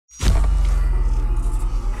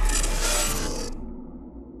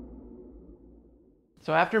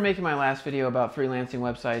So after making my last video about freelancing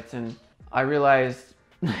websites, and I realized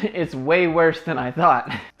it's way worse than I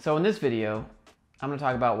thought. So in this video, I'm gonna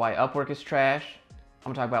talk about why Upwork is trash,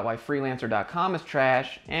 I'm gonna talk about why freelancer.com is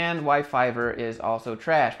trash, and why Fiverr is also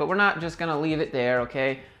trash. But we're not just gonna leave it there,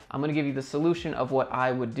 okay? I'm gonna give you the solution of what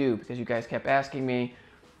I would do, because you guys kept asking me,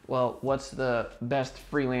 well, what's the best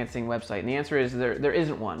freelancing website? And the answer is there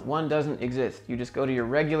isn't one. One doesn't exist. You just go to your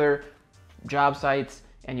regular job sites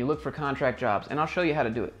and you look for contract jobs, and I'll show you how to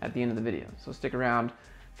do it at the end of the video. So stick around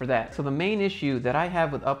for that. So the main issue that I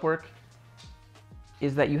have with Upwork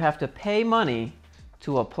is that you have to pay money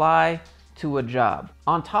to apply to a job.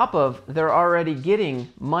 On top of, they're already getting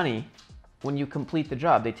money when you complete the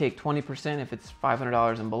job. They take 20% if it's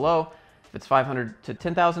 $500 and below. If it's $500 to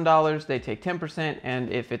 $10,000, they take 10%,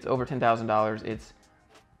 and if it's over $10,000, it's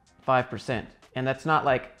 5%. And that's not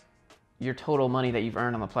like your total money that you've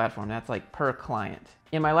earned on the platform. That's like per client.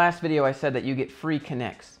 In my last video, I said that you get free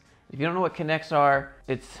connects. If you don't know what connects are,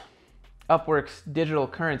 it's Upwork's digital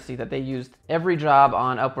currency that they used. Every job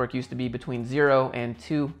on Upwork used to be between 0 and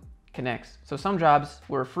 2 connects. So some jobs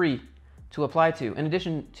were free to apply to, in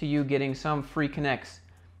addition to you getting some free connects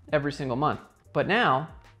every single month. But now,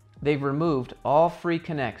 they've removed all free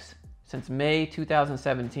connects since May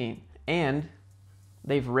 2017, and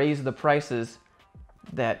they've raised the prices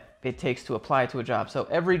that it takes to apply to a job. So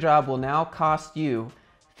every job will now cost you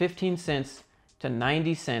 15 cents to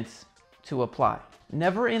 90 cents to apply.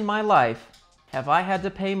 Never in my life have I had to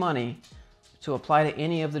pay money to apply to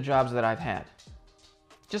any of the jobs that I've had.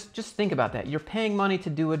 Just think about that. You're paying money to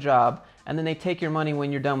do a job, and then they take your money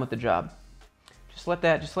when you're done with the job. Just let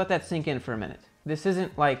that sink in for a minute. This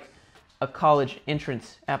isn't like a college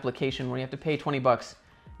entrance application where you have to pay 20 bucks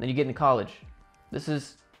and then you get into college. This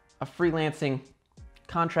is a freelancing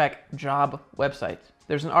contract job website.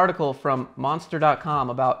 There's an article from monster.com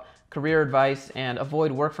about career advice and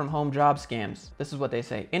avoid work from home job scams. This is what they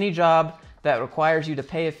say. Any job that requires you to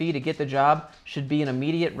pay a fee to get the job should be an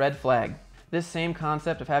immediate red flag. This same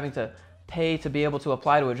concept of having to pay to be able to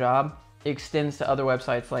apply to a job extends to other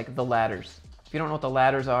websites like The Ladders. If you don't know what The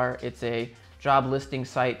Ladders are, it's a job listing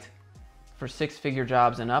site for 6-figure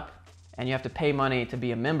jobs and up, and you have to pay money to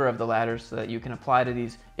be a member of The Ladders so that you can apply to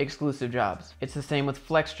these exclusive jobs. It's the same with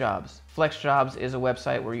Flex Jobs. Flex Jobs is a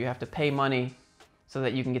website where you have to pay money so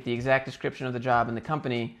that you can get the exact description of the job in the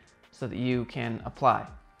company so that you can apply.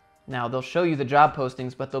 Now, they'll show you the job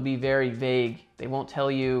postings, but they'll be very vague. They won't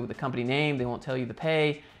tell you the company name, they won't tell you the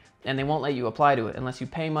pay, and they won't let you apply to it unless you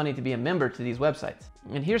pay money to be a member to these websites.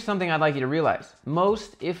 And here's something I'd like you to realize.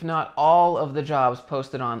 Most, if not all, of the jobs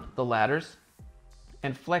posted on The Ladders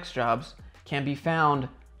and Flex Jobs can be found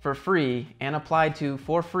for free and applied to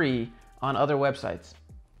for free on other websites.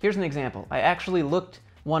 Here's an example. I actually looked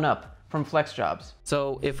one up from Flex Jobs.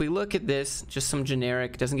 So if we look at this, just some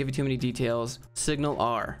generic, doesn't give you too many details, Signal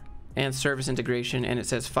R and service integration, and it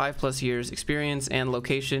says 5+ years experience and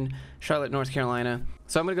location, Charlotte, North Carolina.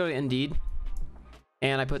 So I'm gonna go to Indeed,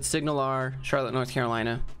 and I put Signal R, Charlotte, North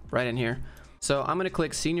Carolina, right in here. So I'm gonna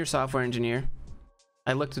click Senior Software Engineer.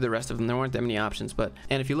 I looked through the rest of them, there weren't that many options,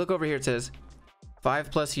 and if you look over here, it says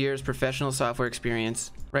 5+ years professional software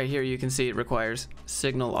experience. Right here, you can see it requires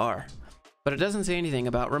Signal R, but it doesn't say anything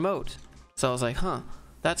about remote. So I was like,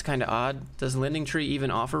 that's kind of odd. Does LendingTree even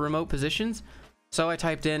offer remote positions? So I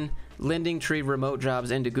typed in LendingTree remote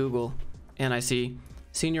jobs into Google, and I see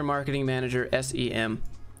Senior Marketing Manager SEM,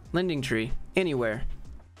 LendingTree, anywhere.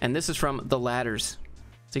 And this is from The Ladders.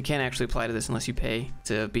 So you can't actually apply to this unless you pay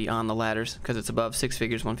to be on The Ladders because it's above 6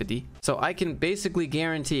 figures, 150. So I can basically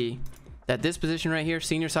guarantee that this position right here,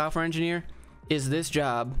 Senior Software Engineer, is this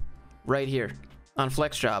job right here on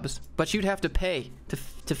Flex Jobs. But you'd have to pay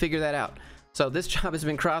to figure that out. So this job has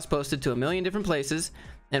been cross-posted to a million different places,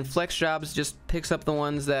 and Flex Jobs just picks up the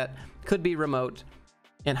ones that could be remote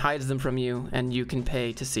and hides them from you, and you can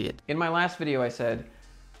pay to see it. In my last video, I said,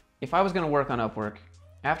 if I was gonna work on Upwork,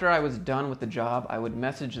 after I was done with the job, I would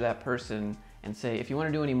message that person and say, if you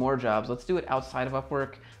wanna do any more jobs, let's do it outside of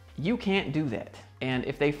Upwork. You can't do that. And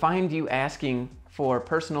if they find you asking for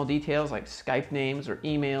personal details like Skype names or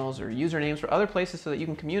emails or usernames for other places so that you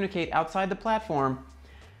can communicate outside the platform,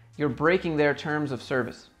 you're breaking their terms of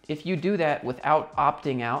service. If you do that without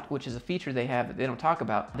opting out, which is a feature they have that they don't talk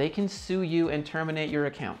about, they can sue you and terminate your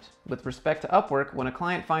account. With respect to Upwork, when a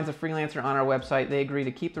client finds a freelancer on our website, they agree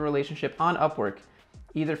to keep the relationship on Upwork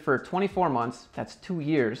either for 24 months, that's 2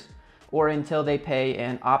 years, or until they pay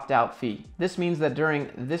an opt-out fee. This means that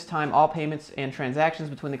during this time, all payments and transactions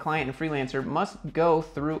between the client and freelancer must go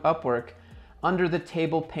through Upwork under the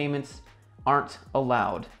table payments aren't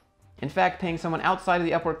allowed. In fact, paying someone outside of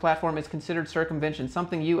the Upwork platform is considered circumvention,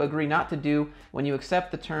 something you agree not to do when you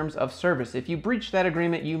accept the terms of service. If you breach that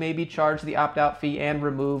agreement, you may be charged the opt-out fee and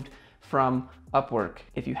removed from Upwork.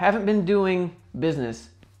 If you haven't been doing business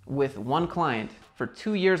with one client for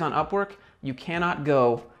 2 years on Upwork, you cannot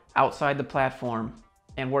go outside the platform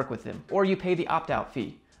and work with them, or you pay the opt-out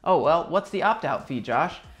fee. Oh, well, what's the opt-out fee,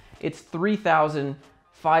 Josh? It's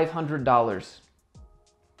 $3,500.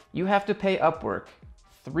 You have to pay Upwork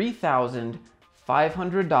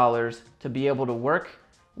 $3,500 to be able to work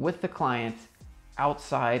with the client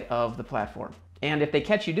outside of the platform. And if they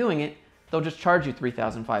catch you doing it, they'll just charge you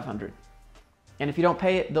 $3,500. And if you don't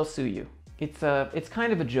pay it, they'll sue you. It's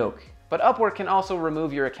kind of a joke. But Upwork can also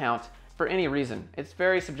remove your account for any reason. It's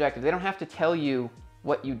very subjective. They don't have to tell you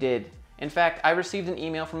what you did. In fact, I received an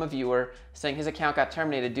email from a viewer saying his account got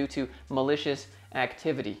terminated due to malicious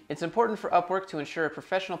activity. It's important for Upwork to ensure a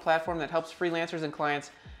professional platform that helps freelancers and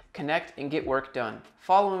clients connect and get work done.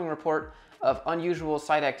 Following a report of unusual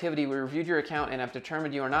site activity, we reviewed your account and have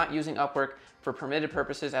determined you are not using Upwork for permitted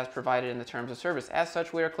purposes as provided in the terms of service. As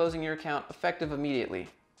such, we are closing your account effective immediately.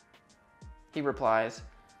 He replies,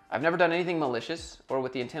 I've never done anything malicious or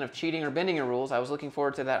with the intent of cheating or bending your rules. I was looking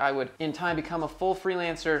forward to that I would in time become a full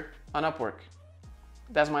freelancer on Upwork.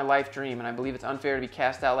 That's my life dream, and I believe it's unfair to be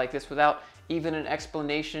cast out like this without even an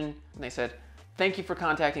explanation. And they said, thank you for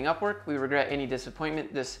contacting Upwork. We regret any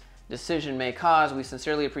disappointment this decision may cause. We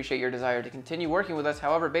sincerely appreciate your desire to continue working with us.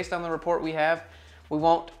 However, based on the report we have, we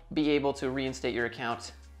won't be able to reinstate your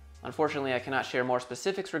account. Unfortunately, I cannot share more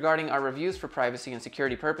specifics regarding our reviews for privacy and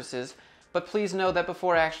security purposes, but please know that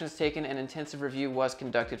before action is taken, an intensive review was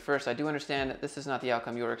conducted first. I do understand that this is not the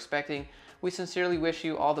outcome you were expecting. We sincerely wish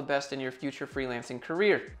you all the best in your future freelancing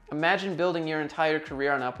career. Imagine building your entire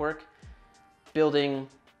career on Upwork, building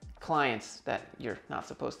clients that you're not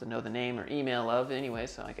supposed to know the name or email of anyway,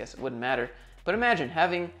 so I guess it wouldn't matter. But imagine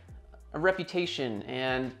having a reputation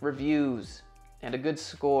and reviews and a good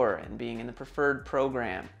score and being in the preferred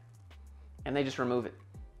program, and they just remove it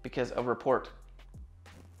because of a report.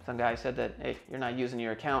 Some guy said that, hey, you're not using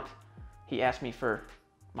your account. He asked me for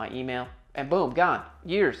my email, and boom, gone.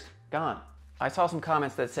 Years, gone. I saw some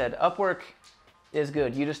comments that said, Upwork is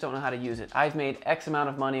good, you just don't know how to use it. I've made X amount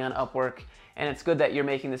of money on Upwork, and it's good that you're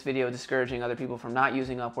making this video discouraging other people from not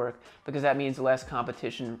using Upwork, because that means less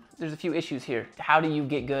competition. There's a few issues here. How do you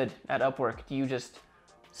get good at Upwork? Do you just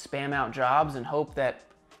spam out jobs and hope that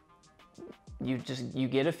you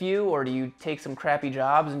get a few, or do you take some crappy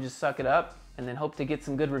jobs and just suck it up and then hope to get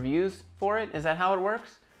some good reviews for it? Is that how it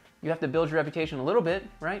works? You have to build your reputation a little bit,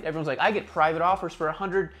 right? Everyone's like, I get private offers for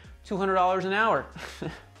 $100, $200 an hour.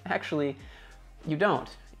 Actually, you don't.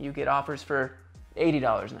 You get offers for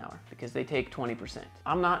 $80 an hour because they take 20%.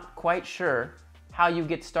 I'm not quite sure how you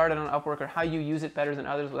get started on Upwork or how you use it better than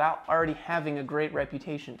others without already having a great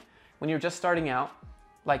reputation. When you're just starting out,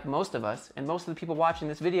 like most of us, and most of the people watching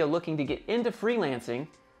this video looking to get into freelancing,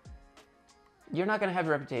 you're not gonna have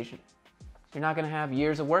a reputation. You're not gonna have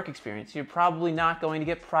years of work experience. You're probably not going to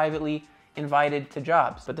get privately invited to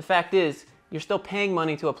jobs. But the fact is, you're still paying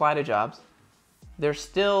money to apply to jobs. They're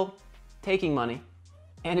still taking money.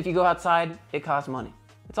 And if you go outside, it costs money.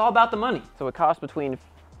 It's all about the money. So it costs between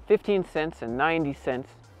 15 cents and 90 cents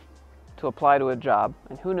to apply to a job.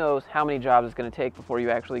 And who knows how many jobs it's gonna take before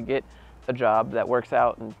you actually get a job that works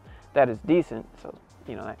out and that is decent. So,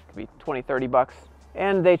 you know, that could be 20, 30 bucks.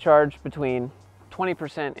 And they charge between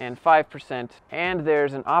 20% and 5%. And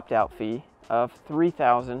there's an opt-out fee of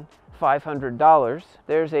 $3,500.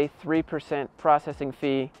 There's a 3% processing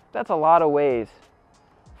fee. That's a lot of ways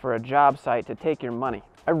for a job site to take your money.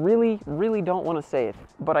 I really, really don't want to say it,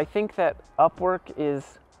 but I think that Upwork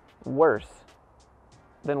is worse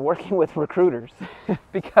than working with recruiters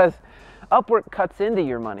because Upwork cuts into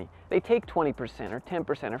your money. They take 20% or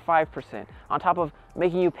 10% or 5% on top of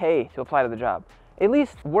making you pay to apply to the job. At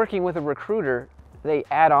least working with a recruiter, they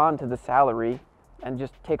add on to the salary and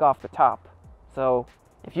just take off the top. So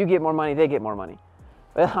if you get more money, they get more money.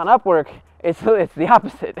 But on Upwork, it's the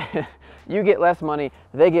opposite. You get less money,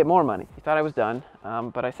 they get more money. You thought I was done,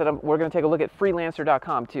 but I said we're gonna take a look at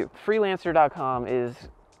freelancer.com too. Freelancer.com it's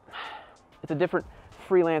a different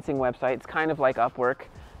freelancing website. It's kind of like Upwork,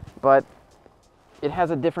 but it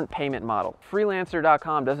has a different payment model.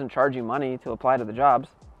 Freelancer.com doesn't charge you money to apply to the jobs,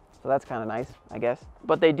 so that's kind of nice, I guess.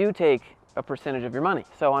 But they do take a percentage of your money.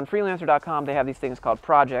 So on freelancer.com, they have these things called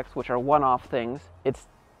projects, which are one-off things. It's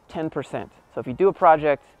 10%. So if you do a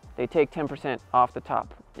project, they take 10% off the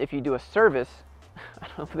top. If you do a service, I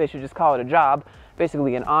don't know if they should just call it a job,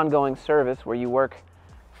 basically an ongoing service where you work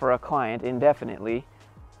for a client indefinitely.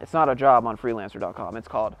 It's not a job on freelancer.com. It's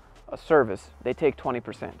called a service, they take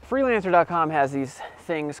 20%. Freelancer.com has these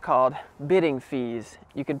things called bidding fees.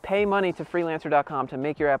 You can pay money to Freelancer.com to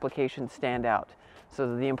make your application stand out. So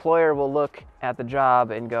that the employer will look at the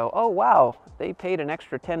job and go, oh wow, they paid an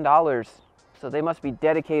extra $10, so they must be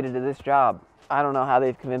dedicated to this job. I don't know how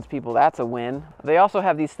they've convinced people that's a win. They also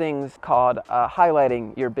have these things called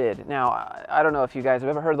highlighting your bid. Now, I don't know if you guys have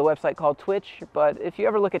ever heard of the website called Twitch, but if you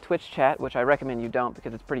ever look at Twitch chat, which I recommend you don't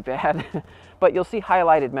because it's pretty bad, but you'll see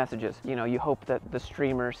highlighted messages. You know, you hope that the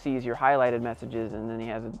streamer sees your highlighted messages and then he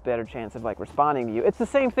has a better chance of like responding to you. It's the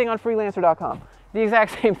same thing on Freelancer.com. The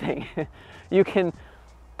exact same thing. You can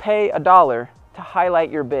pay $1 to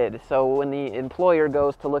highlight your bid. So when the employer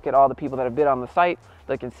goes to look at all the people that have bid on the site,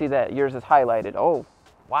 they can see that yours is highlighted. Oh,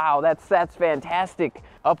 wow, that's fantastic.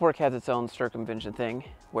 Upwork has its own circumvention thing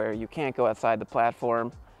where you can't go outside the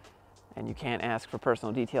platform and you can't ask for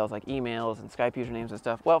personal details like emails and Skype usernames and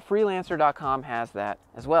stuff. Well, Freelancer.com has that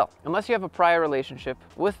as well. Unless you have a prior relationship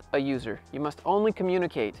with a user, you must only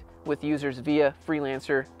communicate with users via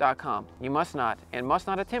Freelancer.com. You must not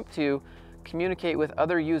attempt to communicate with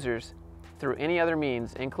other users through any other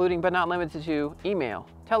means, including but not limited to email,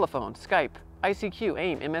 telephone, Skype, ICQ,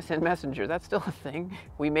 AIM, MSN Messenger. That's still a thing.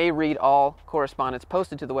 We may read all correspondence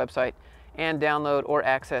posted to the website and download or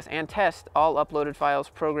access and test all uploaded files,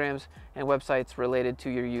 programs, and websites related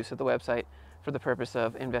to your use of the website for the purpose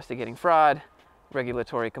of investigating fraud,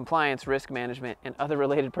 regulatory compliance, risk management, and other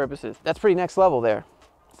related purposes. That's pretty next level there.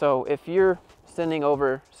 So if you're sending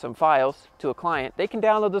over some files to a client, they can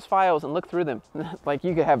download those files and look through them. Like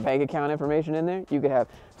you could have bank account information in there, you could have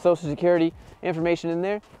social security information in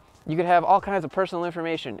there, you could have all kinds of personal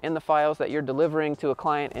information in the files that you're delivering to a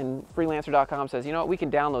client, and Freelancer.com says, you know what, we can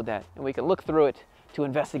download that and we can look through it to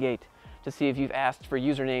investigate, to see if you've asked for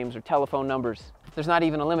usernames or telephone numbers. There's not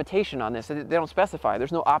even a limitation on this. They don't specify.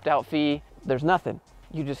 There's no opt-out fee. There's nothing.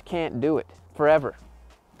 You just can't do it forever.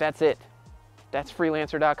 That's it. That's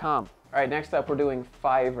Freelancer.com. All right, next up we're doing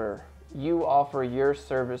Fiverr. You offer your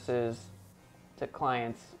services to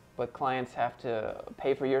clients, but clients have to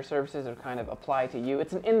pay for your services or kind of apply to you.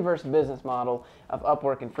 It's an inverse business model of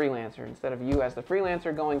Upwork and Freelancer. Instead of you as the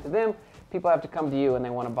freelancer going to them, people have to come to you and they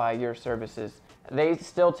want to buy your services. They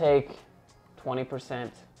still take 20%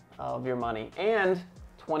 of your money and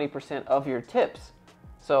 20% of your tips.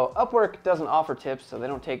 So Upwork doesn't offer tips, so they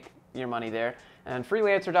don't take your money there. And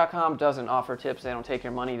Freelancer.com doesn't offer tips, they don't take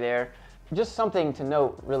your money there. Just something to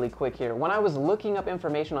note really quick here. When I was looking up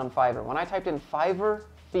information on Fiverr, when I typed in Fiverr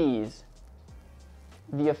fees,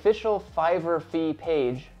 the official Fiverr fee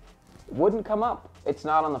page wouldn't come up. It's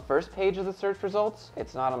not on the first page of the search results.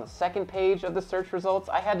 It's not on the second page of the search results.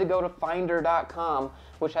 I had to go to Finder.com,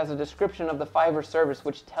 which has a description of the Fiverr service,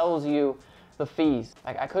 which tells you the fees.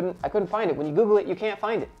 I couldn't find it. When you Google it, you can't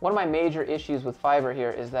find it. One of my major issues with Fiverr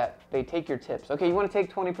here is that they take your tips. Okay, you want to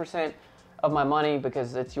take 20% of my money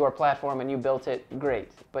because it's your platform and you built it,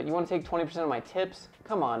 great. But you want to take 20% of my tips?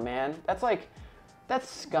 Come on, man. That's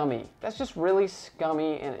scummy. That's just really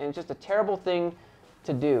scummy and just a terrible thing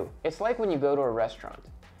to do. It's like when you go to a restaurant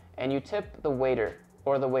and you tip the waiter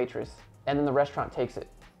or the waitress and then the restaurant takes it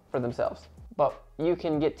for themselves. But you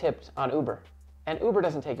can get tipped on Uber and Uber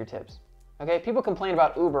doesn't take your tips. Okay, people complain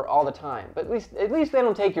about Uber all the time, but at least they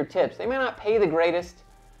don't take your tips. They may not pay the greatest,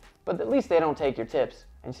 but at least they don't take your tips.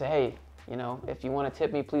 And you say, hey, you know, if you want to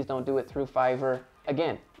tip me, please don't do it through Fiverr.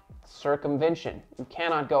 Again, circumvention. You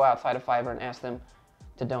cannot go outside of Fiverr and ask them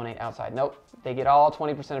to donate outside. Nope, they get all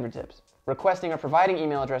 20% of your tips. Requesting or providing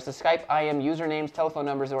email addresses, Skype, IM, usernames, telephone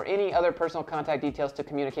numbers, or any other personal contact details to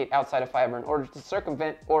communicate outside of Fiverr in order to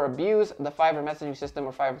circumvent or abuse the Fiverr messaging system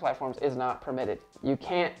or Fiverr platforms is not permitted. You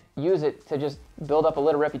can't use it to just build up a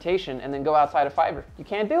little reputation and then go outside of Fiverr. You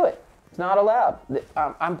can't do it. It's not allowed.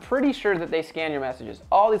 I'm pretty sure that they scan your messages.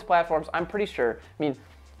 All these platforms, I'm pretty sure. I mean,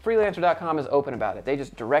 Freelancer.com is open about it. They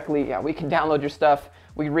just directly, yeah, we can download your stuff.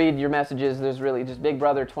 We read your messages. There's really just Big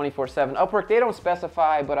Brother 24/7. Upwork, they don't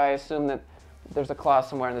specify, but I assume that there's a clause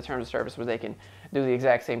somewhere in the terms of service where they can do the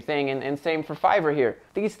exact same thing. And same for Fiverr here.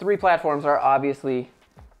 These three platforms are obviously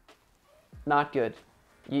not good.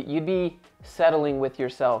 You'd be settling with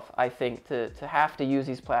yourself, I think, to have to use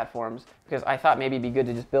these platforms, because I thought maybe it'd be good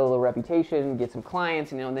to just build a reputation, get some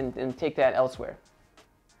clients, you know, and then take that elsewhere.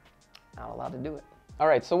 Not allowed to do it. All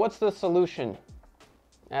right, so what's the solution?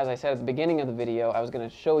 As I said at the beginning of the video, I was going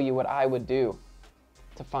to show you what I would do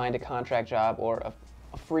to find a contract job or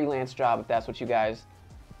a freelance job, if that's what you guys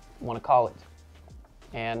want to call it.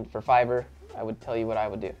 And for Fiverr, I would tell you what I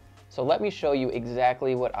would do. So let me show you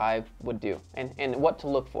exactly what I would do and what to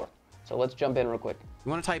look for. So let's jump in real quick. You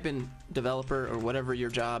want to type in developer or whatever your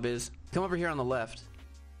job is. Come over here on the left,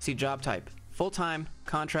 see job type, full-time,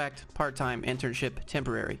 contract, part-time, internship,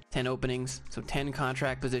 temporary. 10 openings, so 10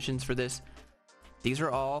 contract positions for this. These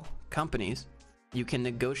are all companies. You can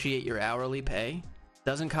negotiate your hourly pay.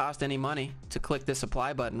 Doesn't cost any money to click this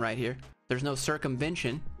apply button right here. There's no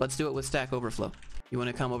circumvention. Let's do it with Stack Overflow. You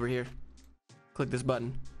want to come over here, click this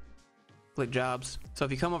button, click jobs. So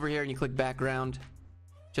if you come over here and you click background,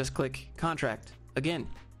 just click contract. Again,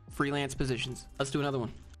 freelance positions. Let's do another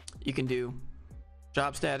one. You can do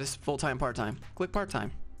job status, full-time, part-time. Click part-time.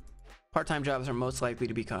 Part-time jobs are most likely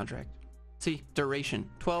to be contract. See, duration,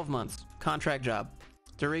 12 months, contract job.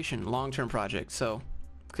 Duration, long-term project. So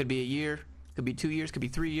could be a year, could be 2 years, could be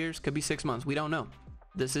 3 years, could be 6 months. We don't know.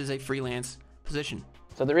 This is a freelance position.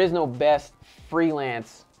 So there is no best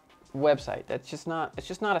freelance website. It's just not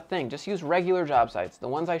a thing. Just use regular job sites. The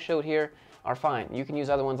ones I showed here are fine. You can use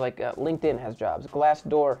other ones like LinkedIn has jobs,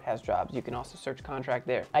 Glassdoor has jobs. You can also search contract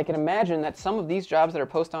there. I can imagine that some of these jobs that are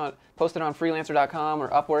posted on freelancer.com or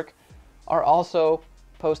Upwork are also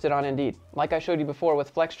posted on Indeed. Like I showed you before with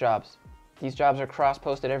Flex jobs, these jobs are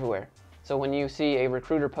cross-posted everywhere. So when you see a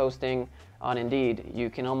recruiter posting on Indeed, you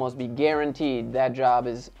can almost be guaranteed that job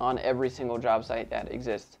is on every single job site that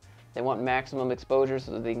exists. They want maximum exposure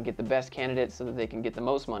so that they can get the best candidates so that they can get the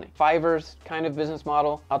most money. Fiverr's kind of business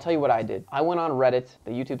model, I'll tell you what I did. I went on Reddit,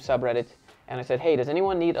 the YouTube subreddit, and I said, hey, does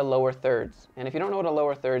anyone need a lower thirds? And if you don't know what a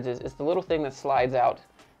lower thirds is, it's the little thing that slides out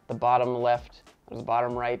the bottom left or the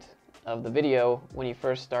bottom right of the video when you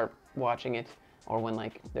first start watching it, or when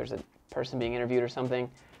like there's a person being interviewed or something.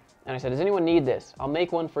 And I said, does anyone need this? I'll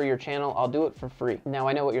make one for your channel. I'll do it for free. Now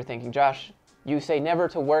I know what you're thinking. Josh, you say never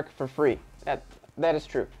to work for free. That is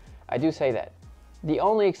true. I do say that. The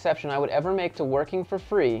only exception I would ever make to working for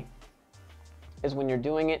free is when you're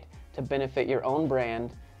doing it to benefit your own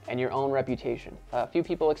brand and your own reputation. A few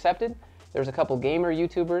people accepted. There's a couple gamer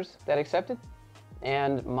YouTubers that accepted,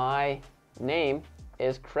 and my name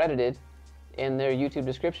is credited in their YouTube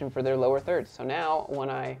description for their lower thirds. So now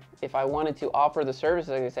if I wanted to offer the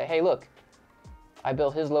services, I could say, hey, look, I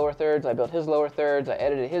built his lower thirds, I built his lower thirds, I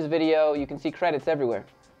edited his video. You can see credits everywhere.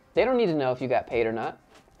 They don't need to know if you got paid or not.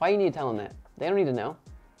 Why do you need to tell them that? They don't need to know.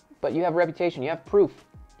 But you have reputation, you have proof.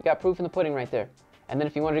 You got proof in the pudding right there. And then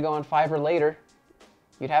if you wanted to go on Fiverr later,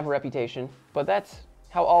 you'd have a reputation. But that's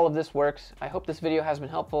how all of this works. I hope this video has been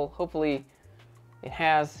helpful. Hopefully it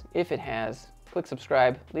has. If it has, click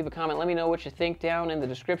subscribe, leave a comment, let me know what you think down in the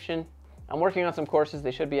description. I'm working on some courses, they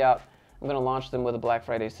should be out. I'm gonna launch them with a Black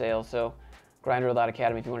Friday sale, so Grinder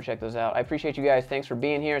Academy if you wanna check those out. I appreciate you guys, thanks for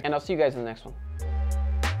being here, and I'll see you guys in the next one.